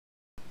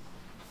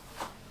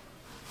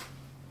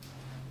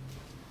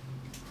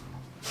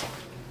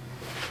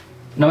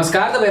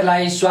नमस्कार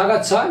तपाईहरुलाई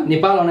स्वागत छ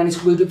नेपाल अनलाइन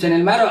स्कुल युट्युब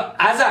च्यानलमा र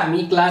आज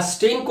हामी क्लास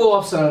 10 को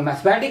अप्सनल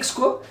म्याथमेटिक्स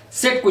को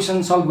सेट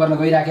क्वेशन सल्भ गर्न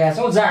गइराखेका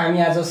छौं जहाँ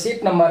हामी आज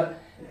सेट नम्बर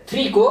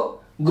 3 को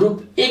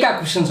ग्रुप ए का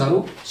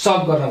क्वेशन्सहरु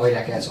सल्भ गर्न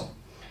गइराखेका छौं।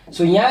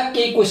 सो यहाँ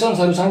केही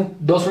क्वेशन्सहरु छन्,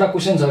 10 वटा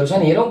क्वेशन्सहरु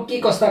छन्। हेरौं के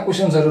कस्ता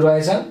क्वेशन्सहरु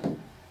रहेछन्,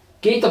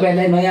 केही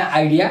तपाईहरुलाई नयाँ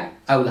आइडिया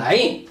आउला है।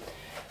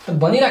 त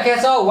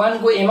भनिराखेको छ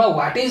 1 को ए मा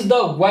what is the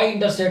y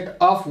intercept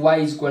of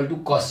y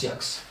cos x।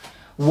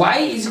 y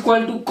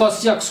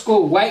cos x को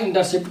y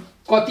इन्टरसेप्ट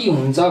कति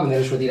हुन्छ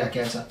भनेर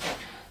सोधिराखेको छ।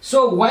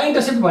 सो y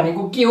इन्टरसेप्ट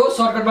भनेको के हो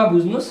सर्टकटमा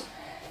बुझ्नुस्।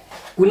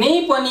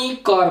 कुनै पनि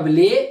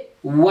कर्वले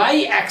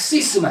y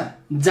एक्सिस मा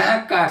जहाँ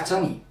काट्छ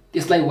नि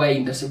त्यसलाई y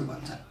इन्टरसेप्ट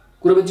भन्छन्।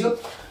 कुरा बुझ्यो?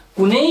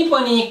 कुनै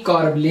पनि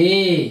कर्वले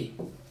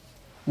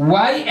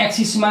y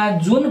एक्सिस मा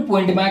जुन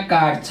पोइन्टमा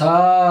काट्छ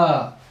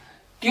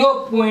त्यो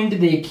पोइन्ट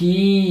देखि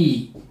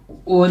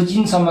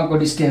ओरिजिन सम्मको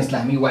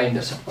डिस्टेन्सलाई हामी y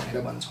इन्टरसेप्ट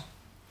भनेर भन्छौं।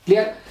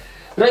 क्लियर?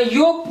 र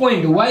यो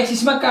पोइन्ट y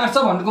एक्सिस मा काट्छ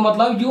भन्नुको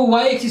मतलब यो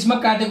y एक्सिस मा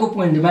काटेको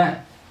पोइन्टमा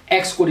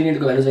x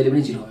कोअर्डिनेटको भ्यालु जहिले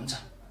पनि 0 हुन्छ।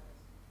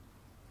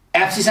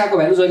 एब्सिसा को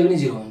भ्यालु जहिले पनि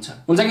 0 हुन्छ।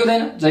 हुन्छ कि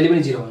हुँदैन? जहिले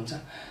पनि 0 हुन्छ।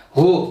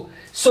 हो।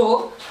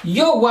 सो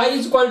यो y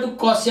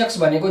cos x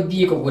भनेको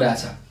दिएको कुरा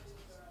छ।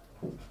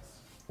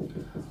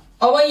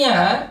 अब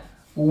यहाँ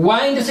y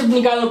इन्टरसेप्ट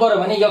निकाल्नु पर्यो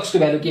भने x को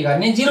भ्यालु के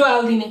गर्ने? 0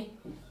 हाल्दिने।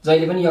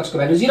 जहिले पनि x को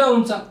भ्यालु 0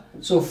 हुन्छ।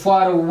 So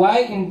for y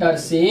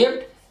intercept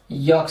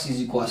x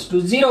 =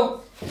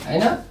 0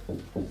 हैन,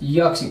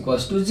 x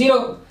 = 0,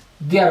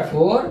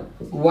 therefore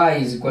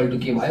y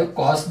के भयो?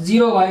 cos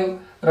 0 भयो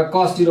र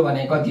cos 0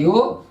 भनेको कति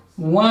हो?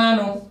 1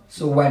 हो।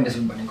 सो y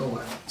इन्टरसेप्ट भनेको 1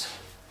 हुन्छ।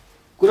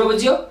 कुरा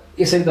बुझ्यो?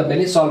 यसरी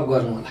तपाईले सल्भ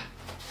गर्नु होला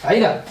है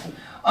त।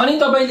 अनि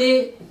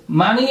तपाईले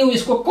मानिलिउ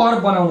यसको कर्व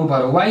बनाउनु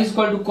पर्यो, y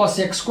cos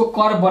x को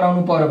कर्व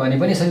बनाउनु पर्यो भने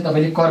पनि यसरी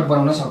तपाईले कर्व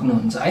बनाउन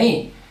सक्नुहुन्छ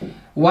है।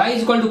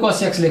 y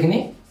cos x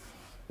लेख्ने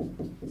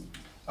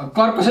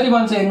कर्व कसरी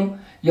बन्छ हेर्नु।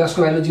 x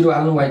को भ्यालु 0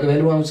 हाल्नु y को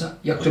भ्यालु आउँछ,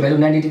 x को भ्यालु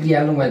 90 डिग्री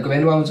हाल्नु y को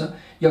भ्यालु आउँछ,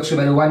 x को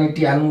भ्यालु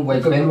 180 हाल्नु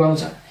y को भ्यालु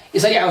आउँछ।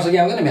 यसरी आउँछ कि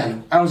आउँदैन? भ्यालु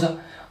आउँछ।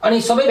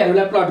 अनि सबै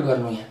भ्यालुलाई प्लट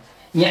गर्नु,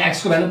 यहाँ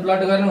x को भ्यालु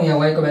प्लट गर्नु, यहाँ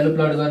y को भ्यालु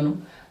प्लट गर्नु।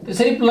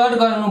 त्यसरी प्लट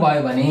गर्नु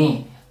भयो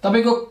भने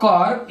तपाईको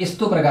कर्व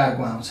यस्तो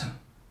प्रकारको आउँछ।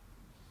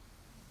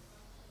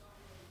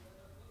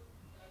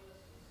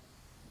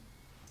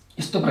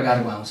 यस्तो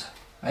प्रकारको आउँछ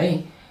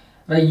है।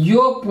 र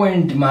यो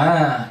पोइन्टमा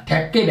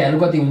ठ्याक्कै भ्यालु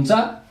कति हुन्छ?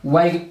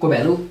 y को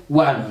भ्यालु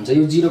 1 हुन्छ।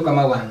 यो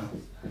 0,1 हो।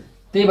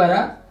 त्यही भएर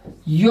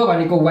यो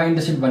भनेको y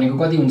इन्टरसेप्ट भनेको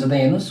कति हुन्छ त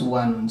हेर्नुस्?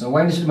 1 हुन्छ। y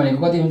इन्टरसेप्ट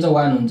भनेको कति हुन्छ?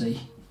 1 हुन्छ।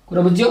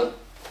 कुरा बुझ्यो?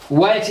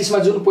 y एक्सिस मा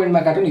जुन पोइन्टमा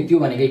काट्यो नि त्यो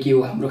भनेको के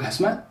हो? हाम्रो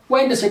खासमा y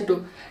इन्टरसेप्ट हो।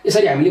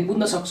 यसरी हामीले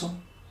बुझ्न सक्छौं।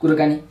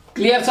 कुराकानी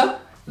क्लियर छ?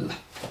 ल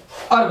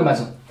अर्कोमा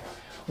छौं।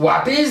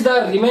 What is the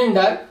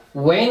reminder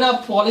when a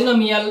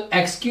polynomial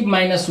x³ -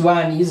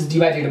 1 is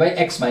divided by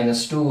x -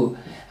 2।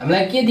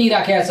 हामीलाई के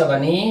दिइराखेको छ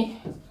भने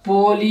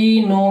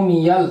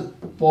पोलिनोमियल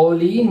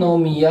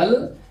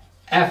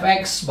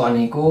fx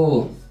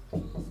भनेको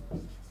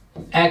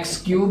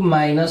x³ -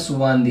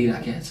 1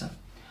 दिइराखेको छ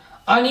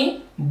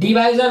अनि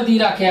डिवाइजर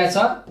दिइराखेको छ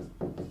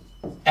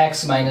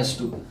x -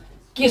 2।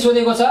 के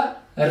सोधेको छ?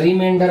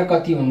 रिमाइन्डर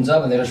कति हुन्छ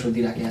भनेर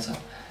सोधिराखेको छ।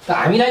 त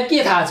हामीलाई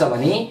के थाहा छ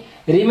भने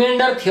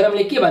रिमाइन्डर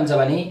थ्योरमले के भन्छ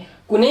भने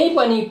कुनै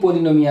पनि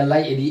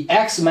पोलिनोमियललाई यदि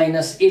x - a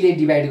ले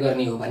डिवाइड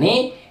गर्ने हो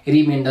भने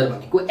रिमाइन्डर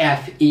भनेको fa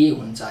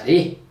हुन्छ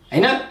रे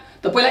हैन।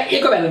 त पहिला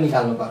a को भ्यालु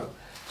निकाल्नु पर्यो।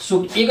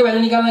 सो a को भ्यालु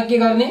निकाल्न के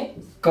गर्ने?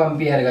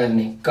 कम्पेयर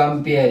गर्ने।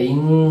 Comparing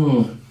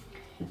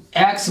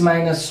x -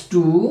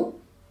 2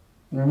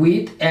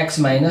 with x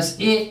 - a।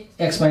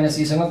 x - a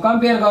सँग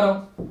कम्पेयर गरौँ।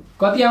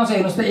 कति आउँछ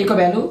हेर्नुस् त? a को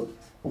भ्यालु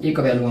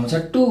आउँछ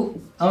 2।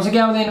 आउँछ कि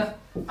आउँदैन?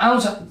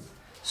 आउँछ।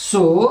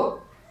 So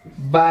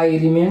by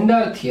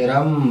reminder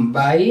theorem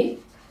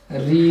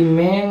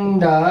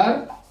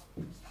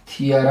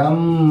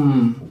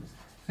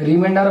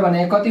reminder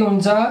भने कति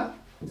हुन्छ?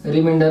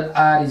 रिमाइन्डर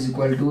r =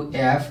 fa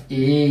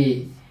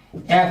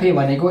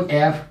भनेको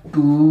f2।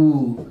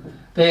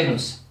 त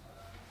हेर्नुस्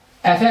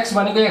fx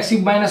भनेको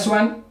x³ -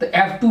 1, त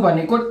f2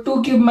 भनेको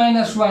 2³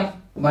 - 1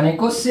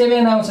 भनेको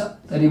 7 आउँछ।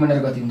 त रिमाइन्डर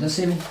कति हुन्छ?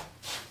 7।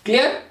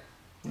 क्लियर?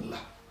 ल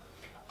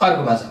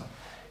अर्कोमा जाऊ।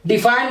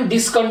 Define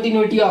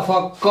डिस्कन्टिन्युटी of a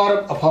curve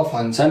of a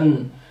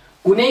function.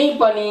 कुनै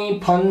पनि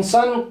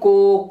फंक्शनको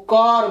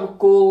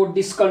कर्वको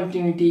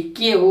डिस्कन्टिन्युटी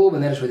के हो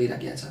भनेर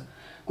सोधिराखेको छ।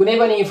 कुनै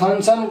पनि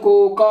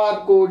फंक्शनको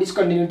कर्वको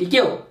डिस्कन्टिन्युटी के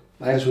हो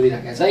भनेर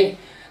सोधिराखेको छ है।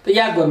 त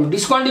याद गर्नु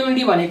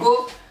डिस्कन्टिन्युटी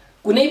भनेको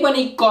कुनै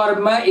पनि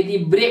कर्वमा यदि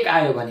ब्रेक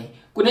आयो भने,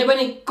 कुनै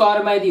पनि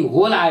कर्वमा यदि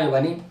होल आयो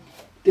भने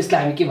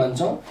त्यसलाई हामी के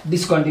भन्छौं?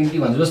 डिस्कन्टिन्युटी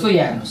भन्छौं। जस्तो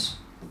यहाँ हेर्नुस्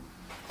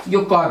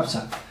यो कर्व छ,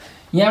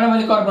 यहाँबाट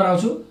मैले कर्व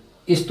बनाउँछु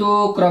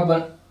यस्तो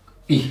कर्व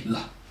ल।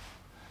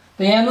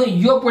 त यहाँ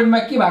यो पोइन्टमा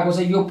के भएको छ?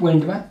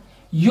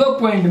 यो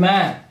पोइन्टमा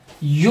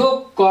यो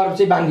कर्व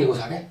चाहिँ बाँधिएको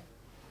छ के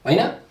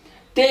हैन।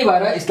 त्यही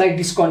भएर यसलाई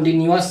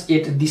डिस्कन्टिन्युअस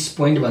एट दिस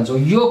पोइन्ट भन्छौं।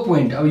 यो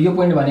पोइन्ट, अब यो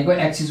पोइन्ट भनेको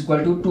x =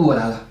 2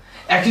 होला।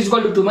 x =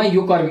 2 मा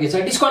यो कर्व के छ?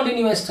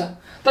 डिस्कन्टिन्युअस छ।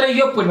 तर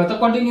यो पोइन्टमा त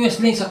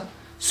कन्टिन्युअस नै छ।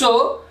 सो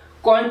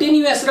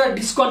कन्टिन्युअस र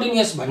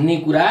डिस्कन्टिन्युअस भन्ने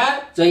कुरा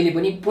जहिले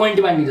पनि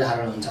पोइन्टमा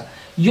निर्धारण हुन्छ।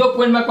 यो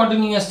पोइन्टमा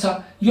कन्टिन्युअस छ,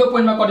 यो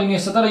पोइन्टमा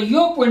कन्टिन्युअस छ, तर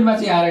यो पोइन्टमा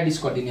चाहिँ आएर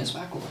डिस्कन्टिन्युअस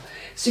भएको हो।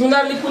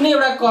 सिमिलरली कुनै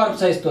एउटा कर्भ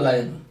छ यस्तोलाई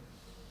हेर्नु,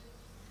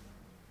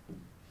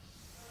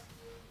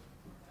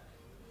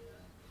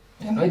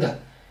 हेर्नु है त।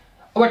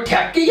 अब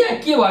ठ्याक्कै यहाँ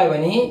के भयो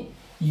भने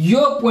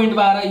यो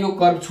पोइन्टमा आएर यो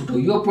कर्भ छुट्यो,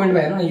 यो पोइन्टमा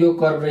हेर्नु न, यो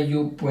कर्भ र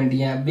यो पोइन्ट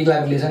यहाँ बेग्ला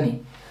बेग्लै छ नि,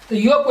 त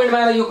यो पोइन्टमा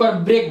आएर यो कर्भ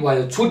ब्रेक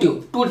भयो, छुट्यो,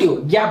 टुट्यो,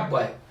 ग्याप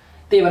भयो,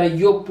 त्यही भएर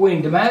यो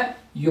पोइन्टमा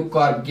यो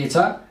कर्भ के छ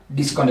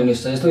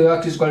डिस्कन्टिन्युअस छ। जस्तो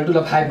x इक्वल टु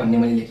 5 भन्ने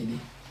मैले लेखिदिएँ,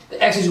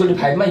 x इक्वल टु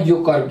 5 मा यो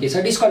कर्भ के छ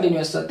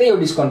डिस्कन्टिन्युअस छ, त्यही हो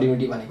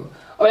डिस्कन्टिन्युटी भनेको।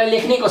 अब यहाँ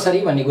लेख्ने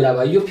कसरी भन्ने कुरा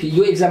भयो,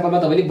 यो एक्जाम्पलमा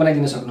तपाईँले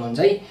बनाइदिन सक्नुहुन्छ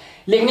है।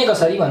 लेख्ने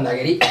कसरी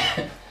भन्दाखेरि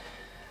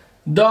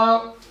the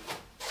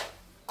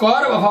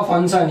curve of a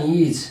function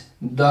is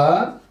the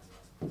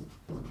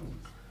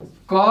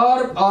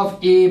curve of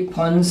a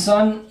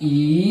function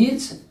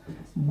is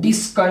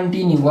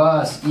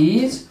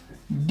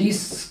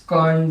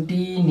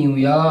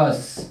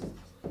discontinuous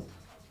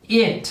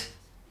at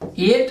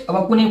अब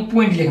कुनै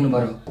पोइन्ट लेख्नु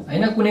पर्यो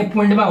हैन, कुनै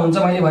पोइन्टमा हुन्छ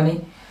मैले भने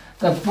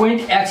त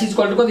पोइन्ट x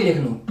इक्वल टु कति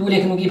लेख्नु, 2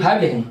 लेख्नु कि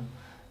 5 लेख्नु,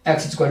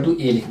 x इक्वल टु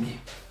a लेख्ने,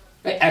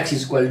 x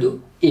equal to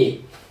a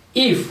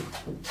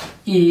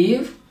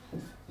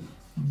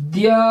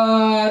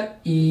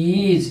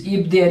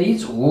if there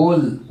is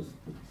hole,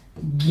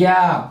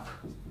 gap,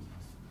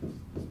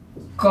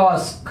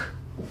 cusp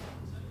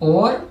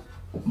or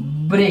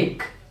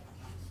break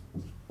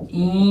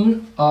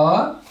in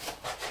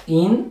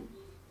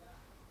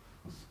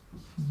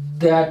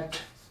that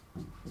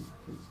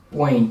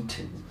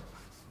point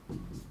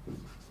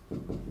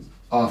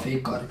of a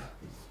curve।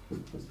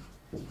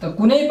 त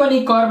कुनै पनि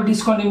कर्भ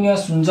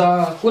डिस्कन्टिन्युअस हुन्छ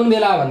कुन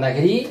बेला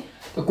भन्दाखेरि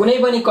त कुनै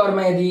पनि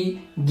कर्भमा यदि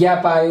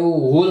ग्याप आयो,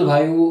 होल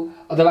भयो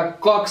अथवा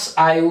कक्स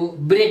आयो,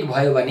 ब्रेक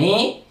भयो भने,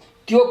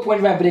 त्यो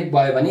पोइन्टमा ब्रेक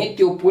भयो भने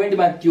त्यो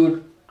पोइन्टमा त्यो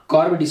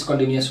कर्भ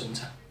डिस्कन्टिन्युअस हुन्छ।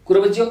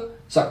 कुरा बुझ्यो?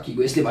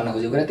 सकियो। यसले भन्न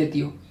खोजेको कुरा त्यति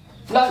हो।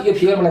 ल यो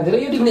फिगर बनाइदिएर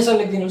यो डेफिनेसन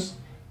लेखिदिनुस्,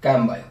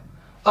 काम भयो।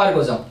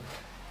 अर्को जाउँ।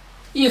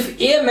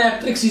 If A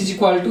matrix is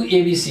equal two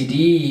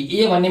ABCD,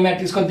 ए भन्ने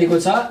मैट्रिक्स कति दिएको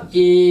छ,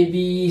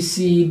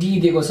 एबीसीडी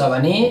दिएको छ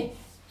भने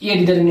ए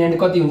डिटर्मिनेन्ट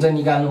कति हुन्छ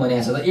निकाल्नु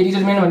भनेको छ। त ए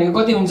डिटर्मिनेन्ट भनेको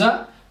कति हुन्छ,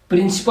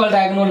 प्रिन्सिपल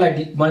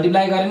डायगोनललाई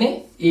मल्टिप्लाई गर्ने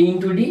ए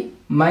इन्टु डी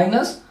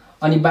माइनस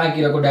अनि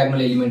बाँकी रहेको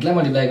डायगोनल एलिमेन्टलाई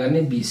मल्टिप्लाई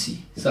गर्ने बीसी।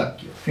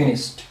 सक्यो,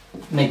 finished.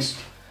 Next,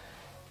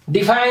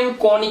 define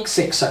conic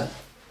section.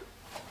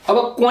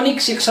 अब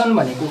कोनिक सेक्सन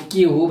भनेको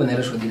के हो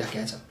भनेर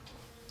सोधिराखेको छ।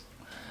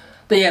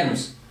 त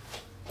हेर्नुस्,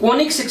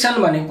 कोनिक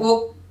सेक्सन भनेको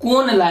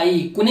कोनलाई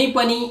कुनै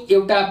पनि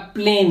एउटा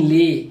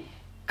प्लेनले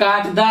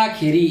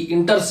काट्दाखेरि,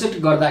 इन्टरसेक्ट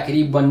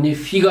गर्दाखेरि बन्ने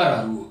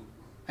फिगरहरू हो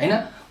हैन।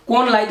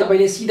 कोनलाई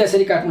तपाईले सिधा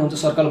यसरी काट्नुहुन्छ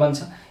सर्कल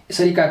बन्छ,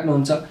 यसरी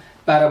काट्नुहुन्छ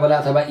प्याराबोला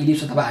अथवा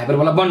इलिप्स अथवा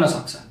हाइपरबोला बन्न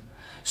सक्छ।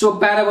 So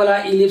parabola,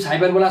 ellipse,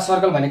 hyperbola,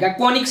 circle भनेका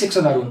कोनिक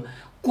सेक्सनहरू हुन्।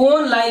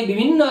 कोनलाई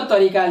विभिन्न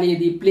तरिकाले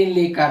यदि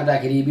प्लेनले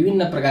काट्दाखेरि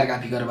विभिन्न प्रकारका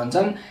फिगर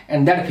बन्छन्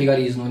and that figure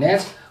is known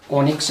as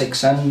conic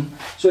section.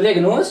 So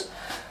लेख्नुहोस्,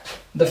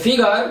 द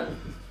फिगर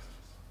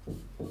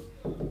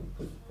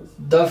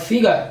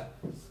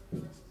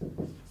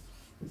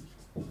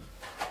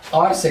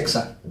और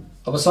सेक्सन।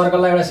 अब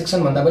सर्कललाई एउटा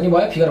सेक्सन भन्दा पनि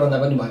भयो, फिगर भन्दा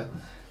पनि भयो।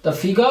 द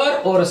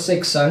फिगर और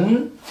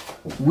section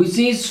which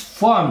is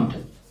formed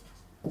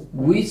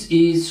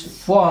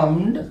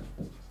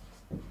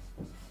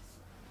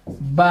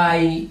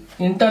by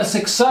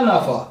intersection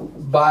of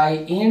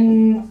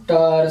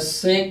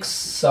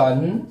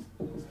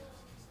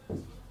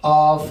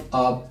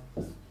a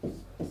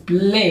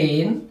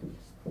plane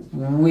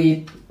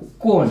with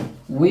cone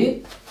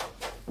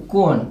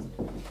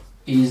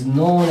is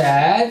known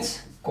as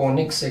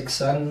conic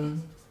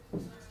section,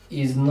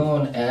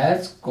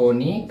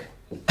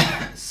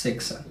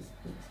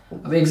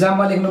 अब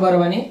एक्जाम्पल लेख्नु पर्यो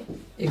भने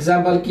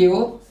एक्जाम्पल के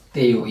हो,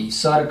 त्यही हो।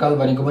 सर्कल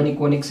भनेको पनि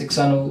कोनिक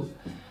सेक्सन हो,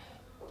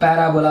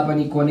 प्याराबोला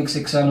पनि कोनिक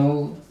सेक्सन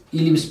हो,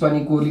 इलिप्स पनि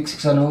कोनिक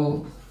सेक्सन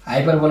हो,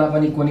 हाइपरबोला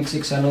पनि कोनिक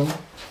सेक्सन हो।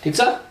 ठीक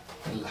छ।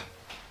 ल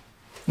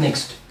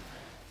next,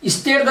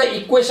 state the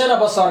equation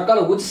of a circle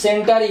which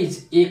centre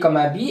is a,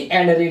 b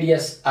and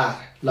radius r।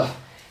 ल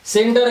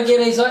सेन्टर के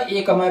रहेछ,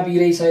 a, b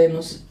रहेछ।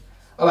 हेर्नुस्,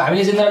 अब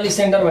हामीले जेनरली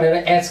सेन्टर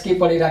भनेर h के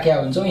पढिराखेका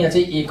हुन्छौँ, यहाँ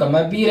चाहिँ a,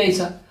 b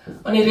रहेछ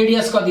अनि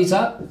रेडियस कति छ,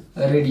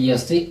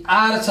 रेडियस चाहिँ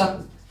r छ।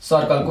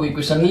 सर्कलको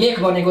इक्वेसन लेख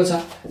बनेको छ।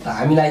 त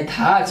हामीलाई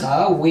थाहा छ,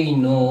 वी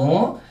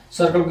नो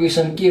सर्कलको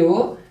इक्वेसन के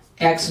हो,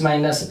 x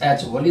minus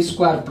h whole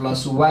square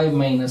plus y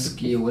minus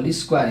k whole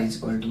square is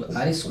equal to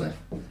r square।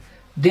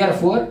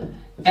 therefore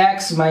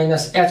x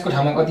minus h को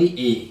ठाउँमा कति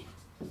a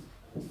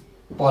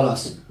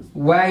plus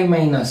y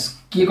minus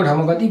k को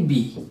ठाउँमा कति b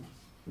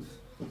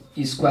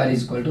square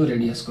is equal two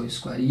radius को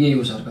square. यही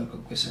हो सर्कलको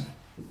equation,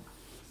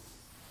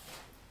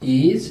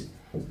 is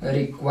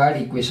required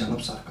equation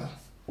of circle,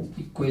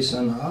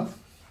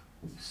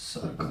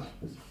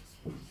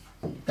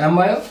 काम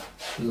भयो।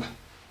 ल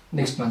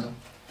नेक्स्टमा जाउँ।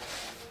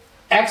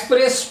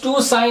 Express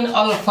 2 sin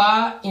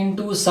alpha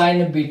into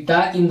sin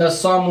beta in the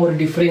some और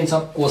डिफरेन्स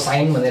अफ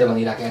कोसाइन भनेर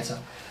भनिराखेको छ।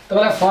 त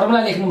तपाईलाई फर्मुला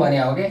लेख्नु भने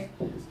हो के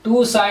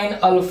 2 sin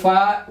अल्फा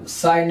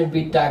sin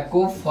बीटा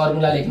को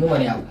फर्मुला लेख्नु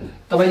भने हो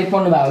तपाईले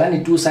पढ्नु भयो होला नि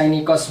 2 sin a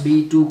cos b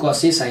 2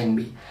 cos a sin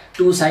b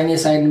 2 sin a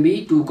sin b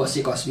 2 cos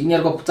a cos b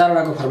यिनीहरुको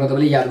चारवटाको formula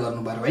तपाईले याद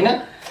गर्नु पर्यो हैन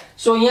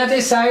सो यहाँ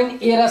चाहिँ sin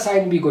a र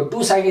sin b को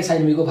 2 sin a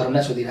sin b को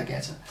फर्मुला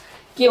सोधिराखेको छ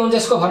के हुन्छ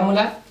यसको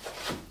formula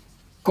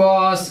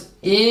cos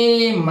a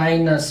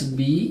minus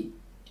b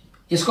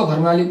यसको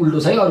फर्मुला अलि उल्टो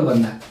छ है अरु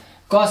भन्दा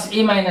cos a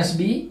minus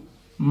b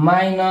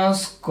minus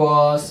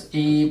cos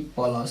a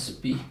plus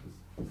b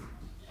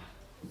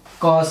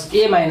cos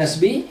a minus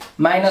b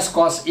minus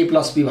cos a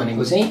plus b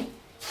भनेको चाहिँ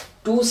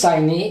 2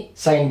 sin a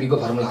sin b को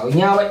फर्मुला हो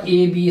यहाँ अब a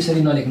b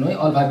यसरी नलेख्नु है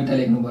अल्फा बीटा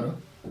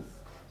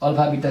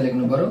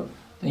लेख्नु पर्यो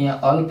त यहाँ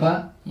अल्फा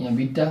यहाँ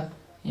बीटा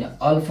यहाँ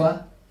अल्फा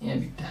यहाँ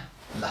बीटा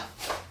ल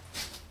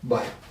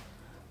भयो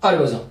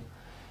अर्को जाउँ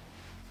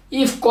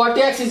if cot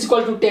x is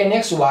equal to tan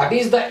x what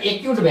is the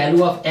acute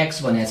value of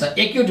x भनेको छ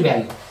acute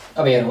value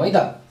अब हेरौँ है त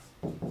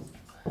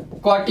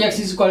cot x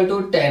is equal to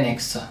tan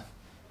x छ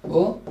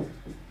हो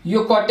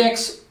यो cot x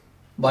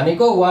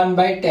भनेको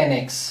 1/tan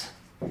x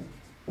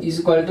is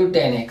equal to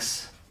tan x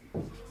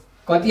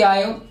कति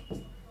आयो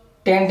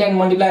tan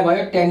मल्टिप्लाई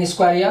भयो tan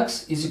square x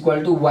is equal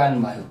to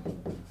 1 भयो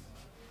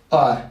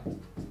और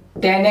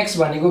tan x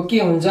भनेको के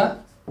हुन्छ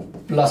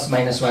प्लस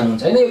माइनस 1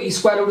 हुन्छ हैन यो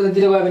स्क्वायर रुट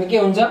उतातिर गयो भने के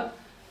हुन्छ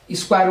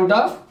स्क्वायर रुट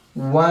अफ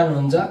 1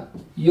 हुन्छ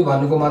यो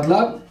भन्नुको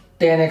मतलब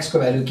tan x को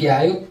भ्यालु के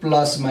आयो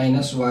प्लस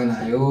माइनस 1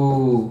 आयो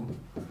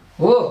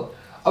हो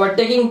अब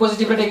टेकिङ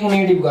पोजिटिभ र टेकिङ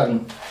नेगेटिभ गर्नु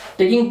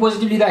टेकिङ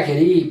पोजिटिभ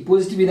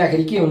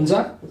लिँदाखेरि के हुन्छ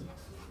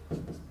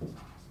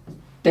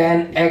tan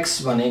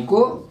x भनेको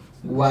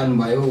 1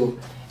 भयो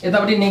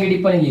यतापटि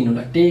नेगेटिभ पनि लिनु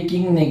ल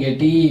टेकिङ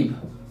नेगेटिभ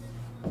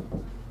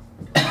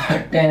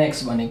tan x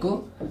भनेको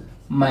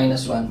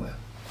 -1 भयो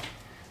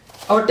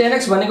अब tan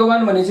x भनेको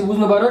 1 भने चाहिँ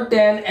बुझ्नु पर्यो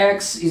tan x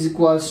 =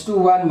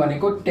 1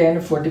 भनेको tan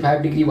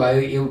 45 डिग्री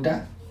भयो एउटा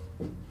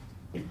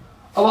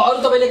अब अरु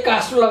तपाईले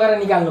कास्ट रुल लगाएर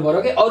निकाल्नु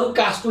पर्यो के अरु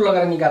कास्ट रुल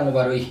लगाएर निकाल्नु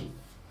पर्यो है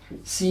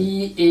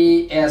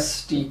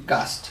CAST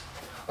कास्ट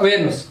अब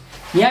हेर्नुस्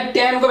यहाँ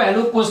tan को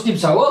भ्यालु पोजिटिभ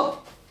छ हो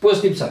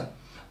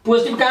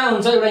पोजिटिभ कहाँ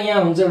हुन्छ एउटा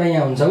यहाँ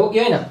हुन्छ हो कि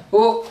हैन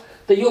हो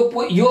त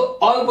यो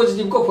अल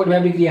पोजिटिभ को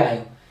 45 डिग्री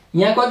आयो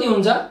यहाँ कति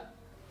हुन्छ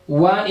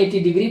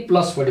 180 डिग्री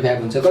प्लस 45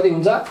 हुन्छ कति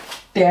हुन्छ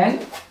tan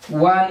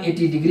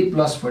 180 डिग्री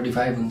प्लस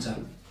 45 हुन्छ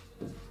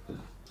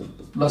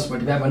प्लस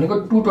 45 भनेको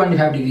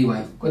 225 डिग्री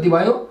भयो कति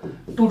भयो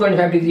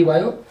 225 डिग्री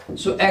भयो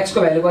सो x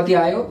को भ्यालु कति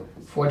आयो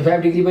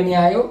 45 डिग्री पनि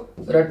आयो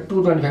र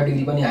 225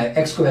 डिग्री पनि आयो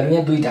x को भ्यालु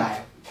यहाँ दुईटा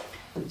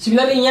आयो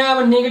सिमिलरली यहाँ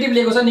अब नेगेटिभ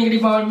लेखेको छ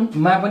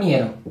नेगेटिभमा पनि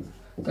हेरौं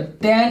त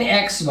tan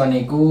x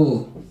भनेको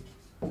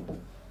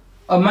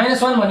अब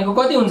 -1 भनेको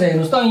कति हुन्छ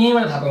हेर्नुस् त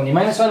यहीँबाट थाहा पाउने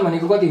 -1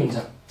 भनेको कति हुन्छ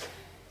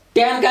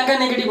tan कहाँ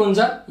नेगेटिभ हुन्छ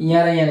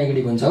यहाँ र यहाँ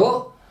नेगेटिभ हुन्छ हो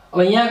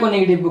अब यहाँको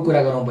नेगेटिभको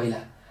कुरा गरौँ पहिला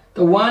त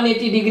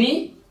 180 degree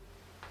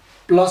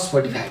plus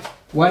 45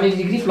 180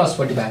 degree plus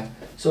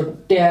 45 so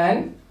tan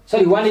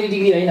 180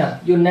 degree हैन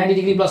यो 90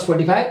 डिग्री प्लस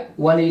 45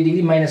 180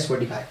 डिग्री माइनस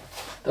 45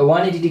 त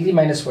 180 degree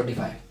minus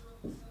 45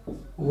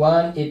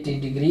 180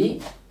 degree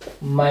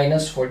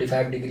minus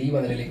 45 degree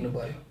भनेर लेख्नु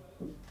पर्यो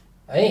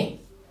है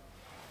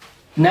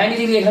 90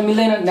 डिग्री लेख्न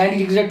मिल्दैन 90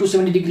 डिग्री र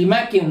 270 डिग्रीमा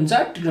के हुन्छ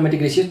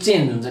ट्रिग्नोमेट्रिक रेशियो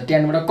चेन्ज हुन्छ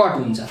tan बाट कट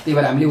हुन्छ त्यही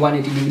भएर हामीले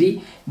 180 डिग्री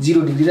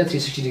 0 डिग्री र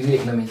 360 डिग्री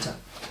लेख्न मिल्छ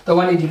त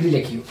 180 डिग्री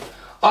लेखियो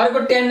अर्को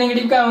tan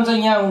नेगेटिभ कहाँ हुन्छ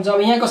यहाँ हुन्छ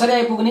अब यहाँ कसरी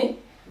आइपुग्ने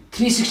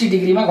 360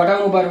 डिग्रीमा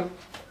घटाउनु पर्यो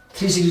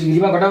 360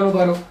 डिग्रीमा घटाउनु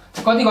पर्यो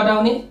कति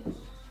घटाउने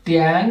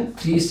tan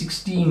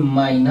 360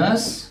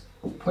 माइनस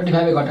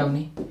 45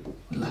 घटाउने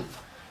ल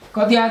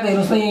कति आयो त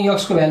हेर्नुस् त यहाँ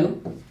x को भ्यालु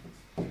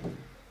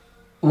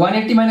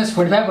 180 माइनस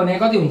 45 भनेको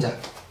कति हुन्छ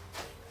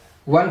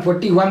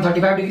 140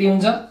 135 डिग्री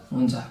हुन्छ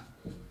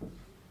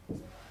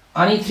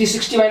अनि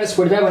 360 माइनस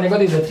 45 भनेको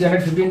कति हुन्छ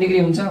 315 डिग्री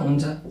हुन्छ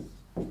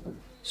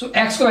सो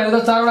x को भ्यालु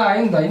त चारवटा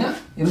आयो नि त हैन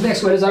हेर्नु त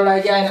x को भ्यालु चारवटा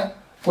आयो कि आएन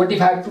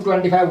 45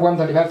 225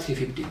 135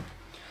 350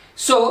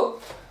 सो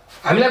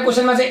हामीलाई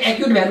क्वेशनमा चाहिँ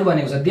एक्युट भ्यालु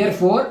भनेको छ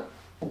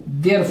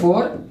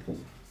therefore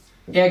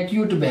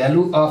acute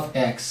value of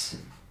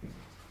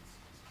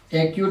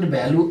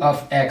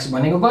x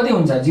भनेको कति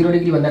हुन्छ 0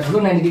 डिग्री भन्दा ठुलो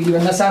 90 डिग्री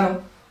भन्दा सानो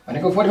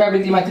भनेको 45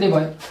 डिग्री मात्रै भयो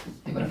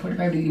त्यही भएर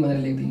 45 डिग्री भनेर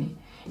लेख्दिने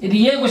यदि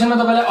यही क्वेशनमा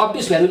तपाईले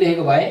अब्ट्युस भ्यालु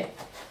लेखेको भए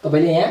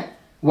तपाईले यहाँ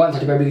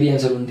 135 डिग्री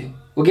आन्सर हुन्थ्यो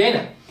हो कि हैन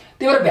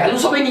त्यही भएर भ्यालु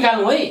सबै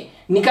निकाल्नु है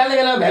निकाल्ने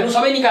बेलामा भ्यालु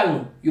सबै निकाल्नु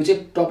यो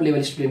चाहिँ टप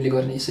लेभल स्टुडेन्टले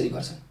गर्ने यसरी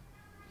गर्छन्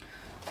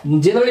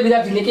जेनरली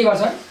विद्यार्थीले के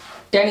गर्छन्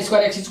tan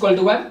स्क्वायर x =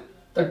 1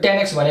 त tan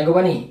x भनेको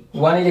पनि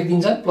 1 नै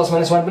लेख्दिन्छन् प्लस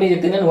माइनस 1 पनि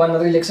लेख्दैनन् 1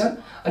 मात्रै लेख्छन्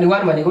अनि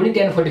 1 भनेको पनि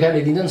tan 45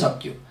 लेख्दिन्छन्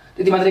सक्यो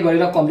त्यति मात्रै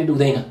गरेर कम्प्लिट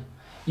हुँदैन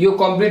यो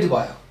कम्प्लिट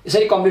भयो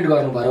यसरी कम्प्लिट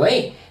गर्नु पर्यो है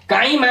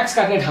काई मार्क्स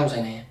काट्ने ठाउँ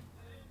छैन यहाँ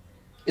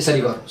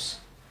यसरी गर्नुस्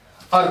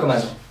अर्कोमा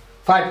जाउँ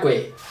 5 को a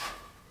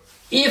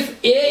if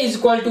a is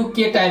equal to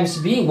k times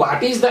b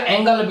what is the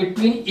angle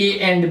between a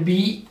and b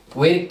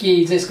where k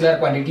is a scalar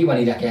quantity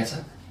भनिराखेको छ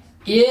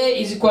a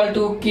is equal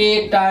to k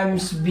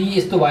times b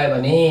यस्तो भयो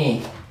भने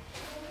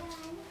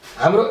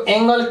हाम्रो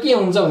एंगल के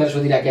हुन्छ भनेर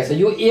सोधिराखेको छ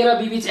यो a र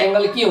b बीच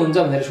एंगल के हुन्छ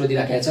भनेर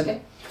सोधिराखेको छ के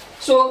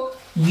सो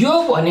यो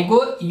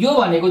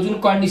भनेको जुन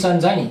कन्डिसन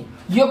छ नि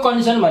यो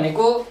कन्डिसन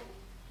भनेको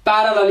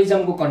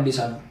प्याराललिजमको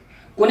कन्डिसन हो।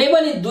 कुनै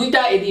पनि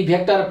दुईटा यदि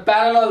भेक्टर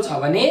प्यारालल छ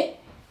भने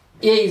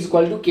A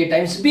 = K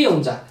times B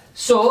हुन्छ।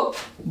 So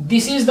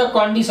this is the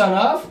condition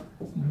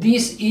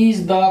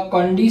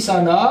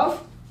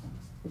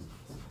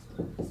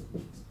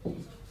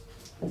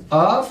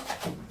of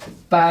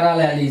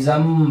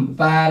प्यारालेलिजम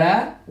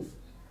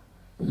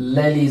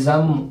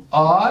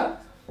or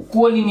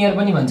collinear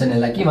पनि भन्छन्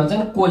यसलाई। के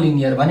भन्छन्?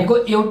 कोलिनियर भनेको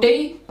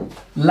एउटै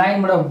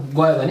लाइनबाट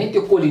गयो भने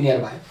त्यो कोलिनियर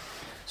भयो।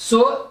 So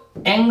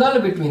angle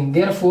between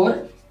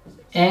therefore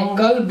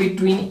angle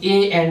between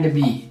A and B,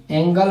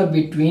 angle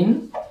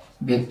between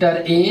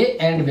vector A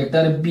and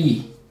vector B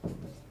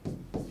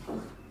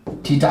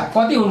theta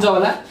कति हुन्छ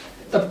होला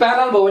त?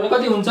 प्यारलल भयो भने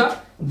कति हुन्छ?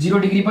 0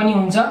 डिग्री पनि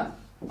हुन्छ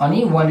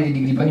अनि 180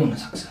 डिग्री पनि हुन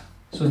सक्छ।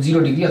 सो 0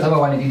 डिग्री अथवा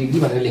 180 डिग्री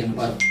भनेर लेख्नु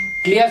पर्यो।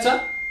 क्लियर छ?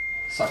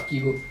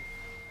 सकियो।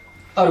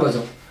 अरु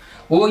बजाऊ।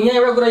 हो यहाँ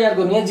एउटा कुरा याद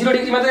गर्नु, यहाँ 0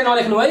 डिग्री मात्रै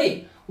नलेख्नु है,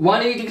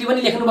 180 डिग्री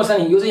पनि लेख्नुपर्छ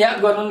नि। यो चाहिँ याद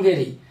गर्नु नि,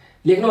 फेरि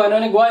लेख्नु भएन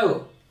भने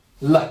गयो।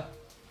 ल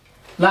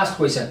last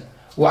question,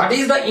 what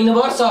is the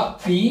inverse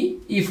of P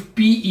if P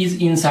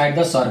is inside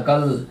the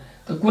circle?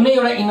 त कुनै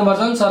एउटा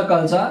इन्भर्जन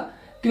सर्कल छ,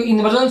 त्यो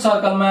इन्भर्जन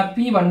सर्कलमा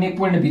P भन्ने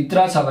पोइन्ट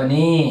भित्र छ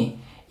भने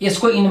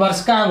यसको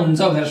इन्भर्स कहाँ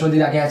हुन्छ भनेर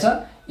सोधिराखेको छ।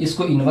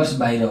 यसको इन्भर्स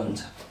बाहिर हुन्छ।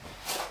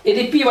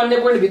 यदि P भन्ने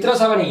पोइन्ट भित्र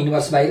छ भने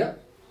इन्भर्स बाहिर,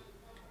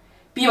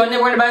 P भन्ने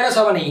पोइन्ट बाहिर छ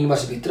भने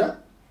इन्भर्स भित्र।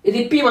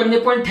 यदि P भन्ने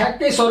पोइन्ट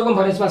ठ्याक्कै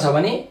सर्कमफरेन्समा छ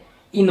भने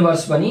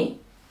इन्भर्स पनि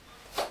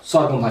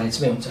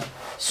सर्कमफरेन्समै हुन्छ।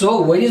 So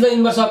what is the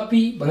inverse of P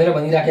भनेर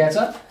भनिराखेको छ।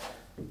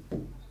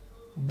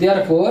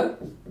 देयरफोर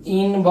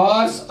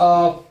इन्भर्स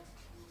अफ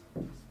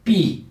P,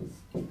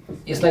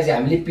 यसलाई चाहिँ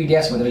हामीले P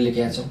डैश भनेर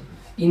लेखेका छौं।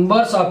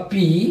 Inverse of P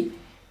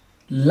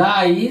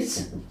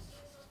lies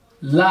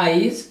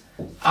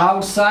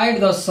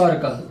outside the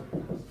circle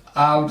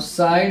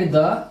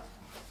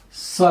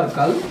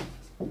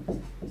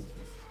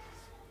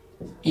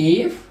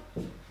if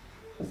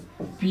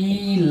P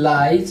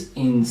lies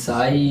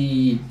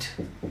inside।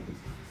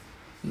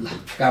 ल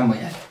काम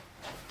भइहाल्यो।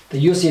 त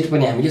यो सेट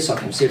पनि हामीले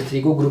सक्यौं। सेट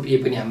 3 को ग्रुप A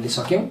पनि हामीले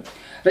सक्यौं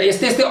र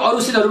यस्तै यस्तै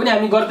अरु सेटहरु पनि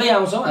हामी गर्दै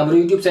आउँछौं। हाम्रो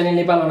YouTube channel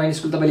Nepal online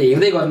school तपाईले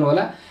हेर्दै गर्नु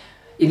होला।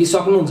 यदि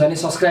सक्नुहुन्छ भने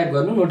सब्स्क्राइब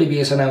गर्नु,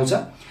 नोटिफिकेसन आउँछ।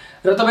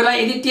 र तपाईलाई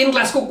यदि 10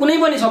 क्लासको कुनै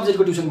पनि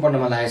सब्जेक्टको ट्युसन पढ्न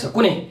मन लागेछ,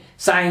 कुनै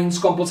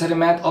science, compulsory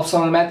math,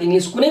 optional math,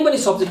 English कुनै पनि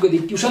सब्जेक्टको यदि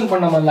ट्युसन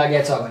पढ्न मन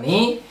लागेछ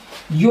भने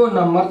यो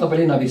नम्बर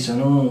तपाईले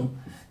नबिर्सनु,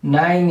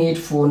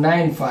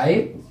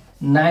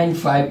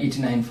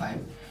 9849595895।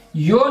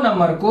 यो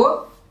नम्बरको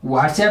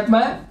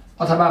व्हाट्सएपमा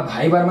अथवा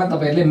भाइबरमा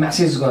तपाईहरुले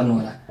मेसेज गर्नु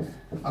होला।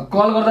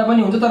 कल गर्दा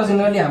पनि हुन्छ, तर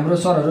जेनरली हाम्रो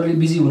सरहरुले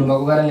बिजी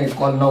हुनुभएको कारणले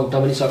कल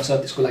नउठ्न पनि सक्छ,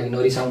 त्यसको लागि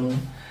नरिसाउनु।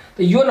 त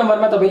यो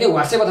नम्बरमा तपाईले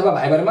व्हाट्सएप अथवा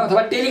भाइबरमा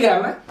अथवा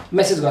टेलिग्राममा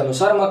मेसेज गर्नु,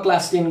 सर म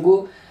क्लास 10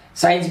 को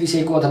साइन्स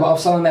विषयको अथवा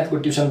अप्सनल म्याथको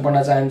ट्युसन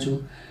पढ्न चाहन्छु,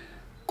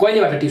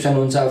 कहिलेबाट ट्युसन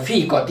हुन्छ,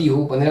 फी कति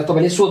हो भनेर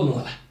तपाईले सोध्नु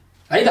होला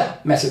है त,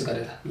 मेसेज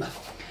गरेर। ल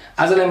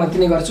आजलाई म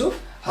तिनै गर्छु।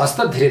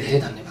 हस्त धेरै धेरै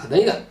धन्यवाद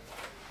है त।